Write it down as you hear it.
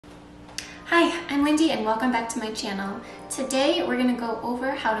Hi, I'm Wendy and welcome back to my channel. Today we're going to go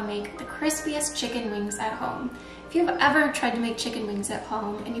over how to make the crispiest chicken wings at home. If you've ever tried to make chicken wings at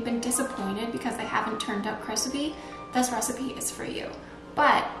home and you've been disappointed because they haven't turned out crispy, this recipe is for you.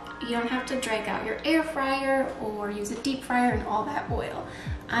 But you don't have to drag out your air fryer or use a deep fryer and all that oil.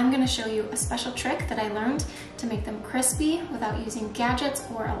 I'm going to show you a special trick that I learned to make them crispy without using gadgets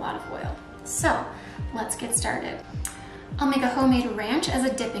or a lot of oil. So let's get started. I'll make a homemade ranch as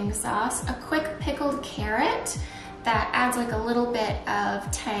a dipping sauce, a quick pickled carrot that adds like a little bit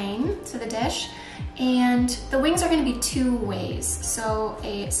of tang to the dish, and the wings are going to be two ways. So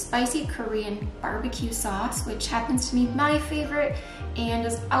a spicy Korean barbecue sauce, which happens to be my favorite and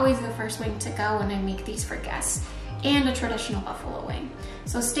is always the first wing to go when I make these for guests, and a traditional buffalo wing.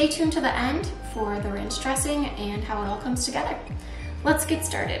 So stay tuned to the end for the ranch dressing and how it all comes together. Let's get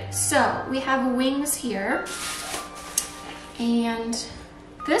started. So we have wings here. And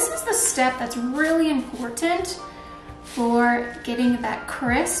this is the step that's really important for getting that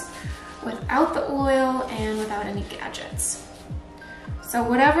crisp without the oil and without any gadgets. So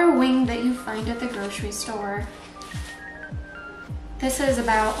whatever wing that you find at the grocery store, this is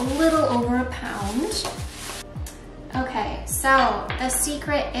about a little over a pound. Okay, so the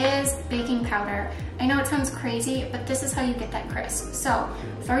secret is baking powder. I know it sounds crazy, but this is how you get that crisp. So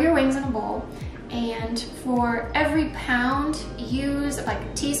throw your wings in a bowl, and for every pound, use like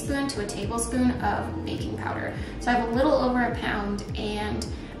a teaspoon to a tablespoon of baking powder. So I have a little over a pound, and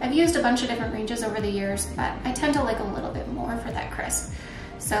I've used a bunch of different ranges over the years, but I tend to like a little bit more for that crisp.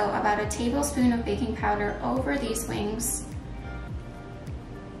 So about a tablespoon of baking powder over these wings.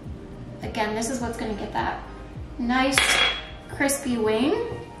 Again, this is what's gonna get that nice crispy wing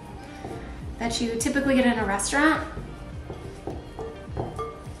that you typically get in a restaurant,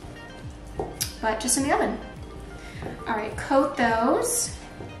 but just in the oven. All right, coat those.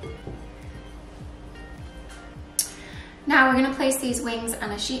 Now we're gonna place these wings on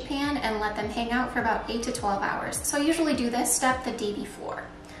a sheet pan and let them hang out for about 8 to 12 hours. So I usually do this step the day before.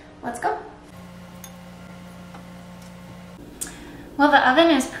 Let's go. Well, the oven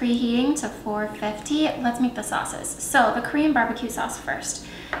is preheating to 450. Let's make the sauces. So the Korean barbecue sauce first.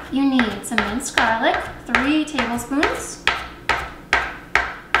 You need some minced garlic, 3 tablespoons.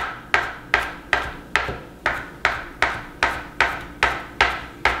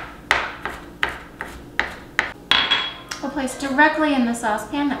 We'll place directly in the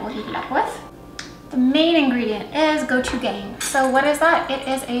saucepan that we'll heat it up with. The main ingredient is gochujang. So what is that? It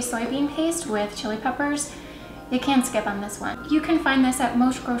is a soybean paste with chili peppers. You can't skip on this one. You can find this at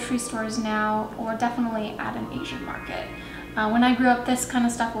most grocery stores now, or definitely at an Asian market. When I grew up, this kind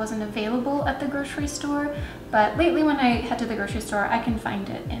of stuff wasn't available at the grocery store, but lately when I head to the grocery store, I can find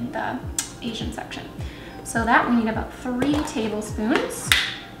it in the Asian section. So that we need about 3 tablespoons.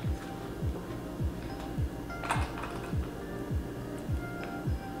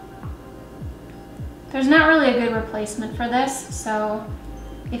 There's not really a good replacement for this, so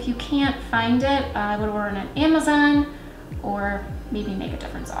if you can't find it, I would order it on Amazon or maybe make a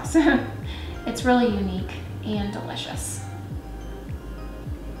different sauce. It's really unique and delicious.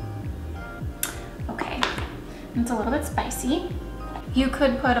 Okay, it's a little bit spicy. You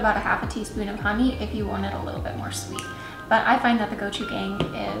could put about a half a teaspoon of honey if you want it a little bit more sweet, but I find that the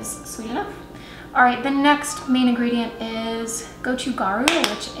gochujang is sweet enough. All right, the next main ingredient is gochugaru,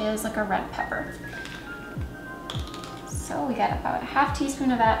 which is like a red pepper. So we got about a half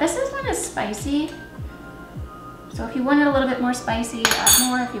teaspoon of that. This one is spicy, so if you want it a little bit more spicy, add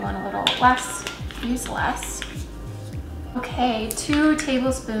more. If you want a little less, use less. Okay, 2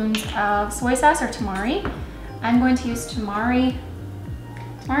 tablespoons of soy sauce or tamari. I'm going to use tamari.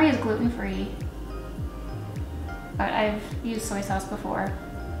 Tamari is gluten-free, but I've used soy sauce before.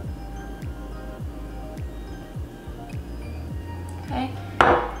 Okay.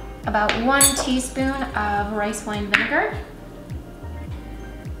 About 1 teaspoon of rice wine vinegar.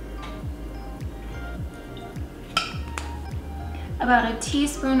 About a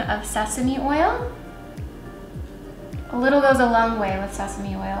teaspoon of sesame oil. A little goes a long way with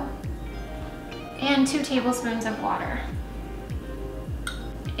sesame oil. And 2 tablespoons of water.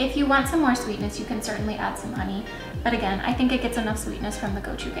 If you want some more sweetness, you can certainly add some honey. But again, I think it gets enough sweetness from the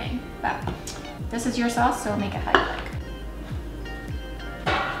gochujang. But this is your sauce, so make it how you like.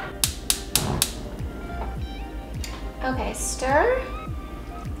 Okay, stir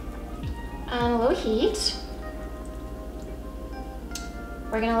on low heat.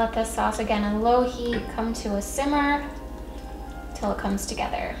 We're gonna let this sauce again on low heat come to a simmer till it comes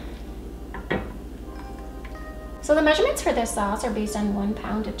together. So the measurements for this sauce are based on 1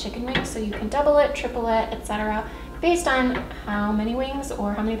 pound of chicken wings, so you can double it, triple it, etc. based on how many wings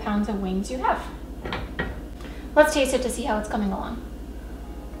or how many pounds of wings you have. Let's taste it to see how it's coming along.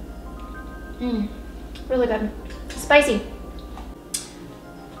 Really good. Spicy.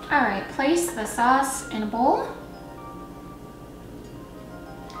 All right, place the sauce in a bowl.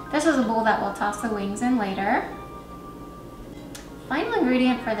 This is a bowl that we'll toss the wings in later. Final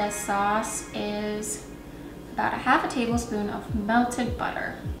ingredient for this sauce is about 1/2 tablespoon of melted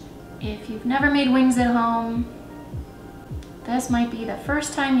butter. If you've never made wings at home, this might be the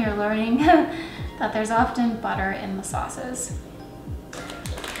first time you're learning that there's often butter in the sauces.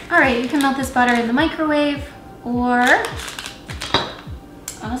 All right, you can melt this butter in the microwave or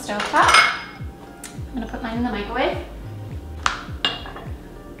on a stove top. I'm gonna put mine in the microwave.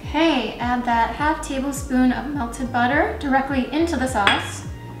 Okay, add that 1/2 tablespoon of melted butter directly into the sauce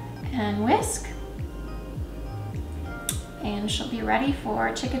and whisk. And she'll be ready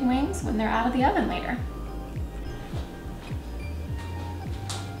for chicken wings when they're out of the oven later.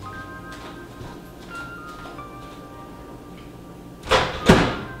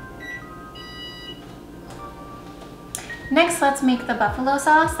 Next, let's make the buffalo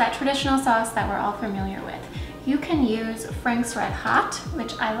sauce, that traditional sauce that we're all familiar with. You can use Frank's Red Hot,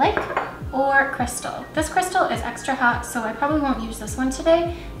 which I like, or Crystal. This Crystal is extra hot, so I probably won't use this one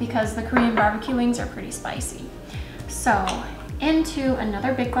today because the Korean barbecue wings are pretty spicy. So into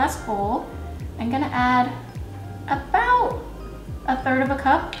another big glass bowl, I'm gonna add about 1/3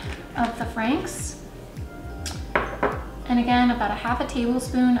 cup of the Frank's. And again, about 1/2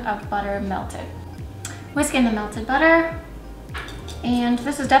 tablespoon of butter melted. Whisk in the melted butter, and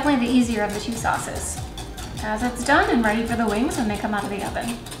this is definitely the easier of the two sauces, as it's done and ready for the wings when they come out of the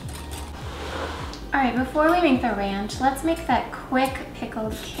oven. All right, before we make the ranch, let's make that quick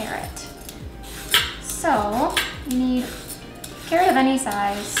pickled carrot. So you need a carrot of any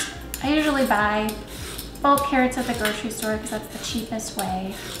size. I usually buy bulk carrots at the grocery store because that's the cheapest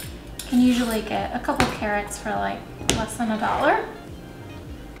way. You can usually get a couple carrots for like less than $1.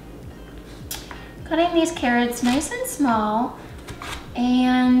 Cutting these carrots nice and small,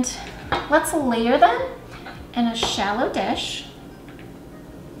 and let's layer them in a shallow dish.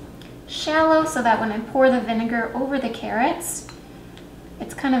 Shallow so that when I pour the vinegar over the carrots,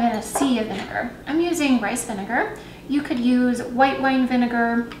 it's kind of in a sea of vinegar. I'm using rice vinegar. You could use white wine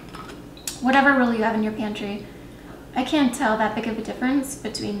vinegar, whatever really you have in your pantry. I can't tell that big of a difference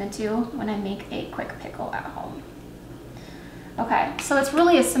between the two when I make a quick pickle at home. Okay, so it's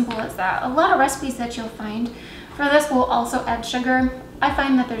really as simple as that. A lot of recipes that you'll find for this will also add sugar. I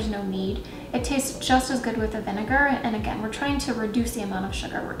find that there's no need. It tastes just as good with the vinegar, and again, we're trying to reduce the amount of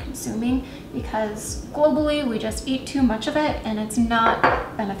sugar we're consuming because globally we just eat too much of it and it's not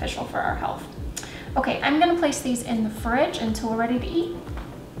beneficial for our health. Okay, I'm gonna place these in the fridge until we're ready to eat.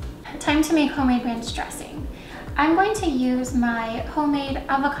 Time to make homemade ranch dressing. I'm going to use my homemade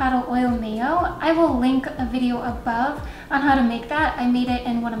avocado oil mayo. I will link a video above on how to make that. I made it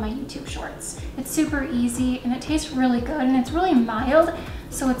in one of my YouTube shorts. It's super easy and it tastes really good and it's really mild,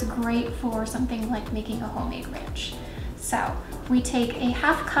 so it's great for something like making a homemade ranch. So we take a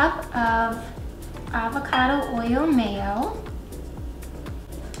 1/2 cup of avocado oil mayo,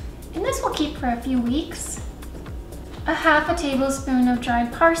 and this will keep for a few weeks. 1/2 tablespoon of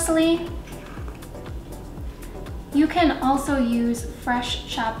dried parsley. You can also use fresh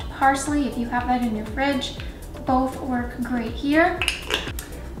chopped parsley if you have that in your fridge. Both work great here.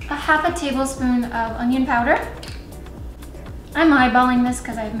 1/2 tablespoon of onion powder. I'm eyeballing this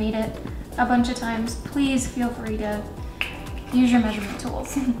because I've made it a bunch of times. Please feel free to use your measurement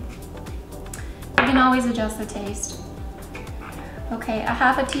tools. You can always adjust the taste. Okay,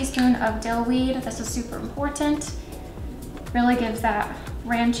 1/2 teaspoon of dill weed. This is super important. Really gives that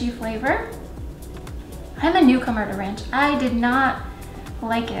ranchy flavor. I'm a newcomer to ranch. I did not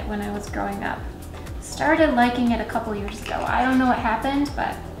like it when I was growing up. Started liking it a couple years ago. I don't know what happened,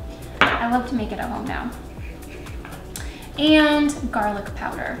 but I love to make it at home now. And garlic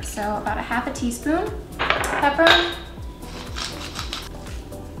powder. So about 1/2 teaspoon. Pepper.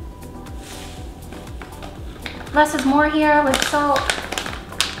 Less is more here with salt.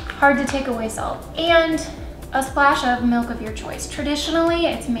 Hard to take away salt. And a splash of milk of your choice. Traditionally,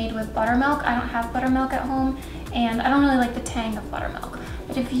 it's made with buttermilk. I don't have buttermilk at home, and I don't really like the tang of buttermilk.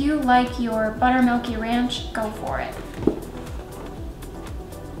 But if you like your buttermilky ranch, go for it.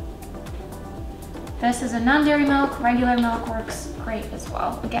 This is a non-dairy milk. Regular milk works great as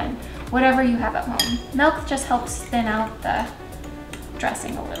well. Again, whatever you have at home. Milk just helps thin out the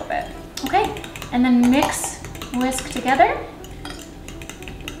dressing a little bit. Okay, and then mix, whisk together.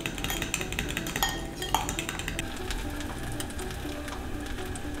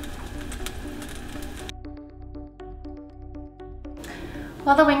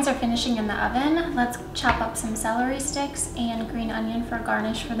 While the wings are finishing in the oven, let's chop up some celery sticks and green onion for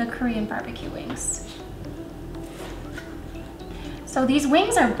garnish for the Korean barbecue wings. So these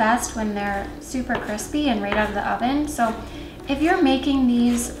wings are best when they're super crispy and right out of the oven. So if you're making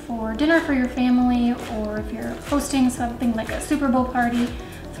these for dinner for your family, or if you're hosting something like a Super Bowl party,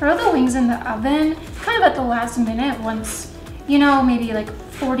 throw the wings in the oven kind of at the last minute, once, you know, maybe like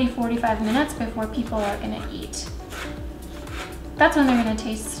 40-45 minutes before people are gonna eat. That's when they're gonna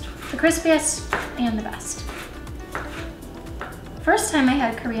taste the crispiest and the best. First time I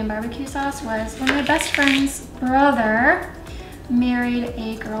had Korean barbecue sauce was when my best friend's brother married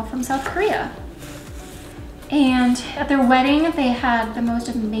a girl from South Korea. And at their wedding, they had the most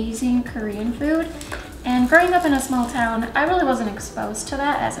amazing Korean food. And growing up in a small town, I really wasn't exposed to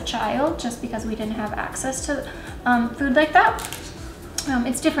that as a child, just because we didn't have access to food like that.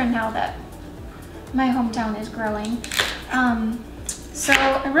 It's different now that my hometown is growing. So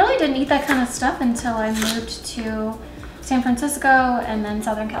I really didn't eat that kind of stuff until I moved to San Francisco and then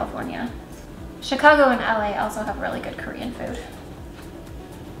Southern California. Chicago and LA also have really good Korean food.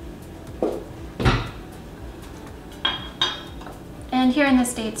 And here in the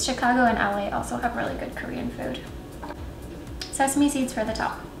States, Chicago and LA also have really good Korean food. Sesame seeds for the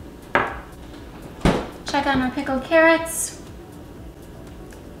top. Check on our pickled carrots.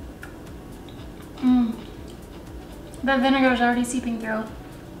 The vinegar is already seeping through.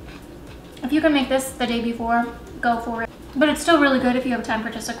 If you can make this the day before, go for it. But it's still really good if you have time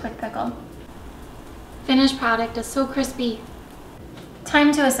for just a quick pickle. Finished product is so crispy.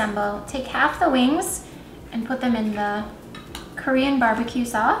 Time to assemble. Take half the wings and put them in the Korean barbecue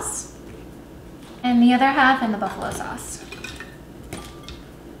sauce, and the other half in the buffalo sauce.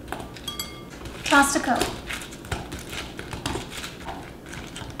 Toss to coat.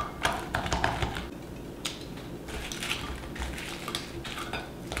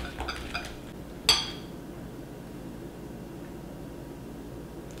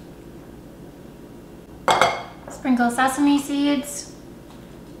 Sprinkle sesame seeds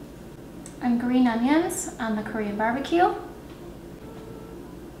and green onions on the Korean barbecue.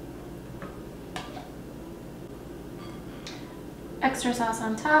 Extra sauce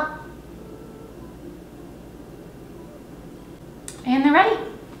on top. And they're ready.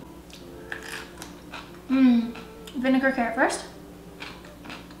 Vinegar carrot first.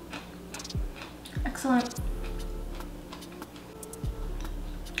 Excellent.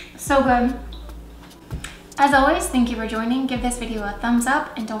 So good. As always, thank you for joining. Give this video a thumbs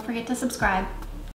up and don't forget to subscribe.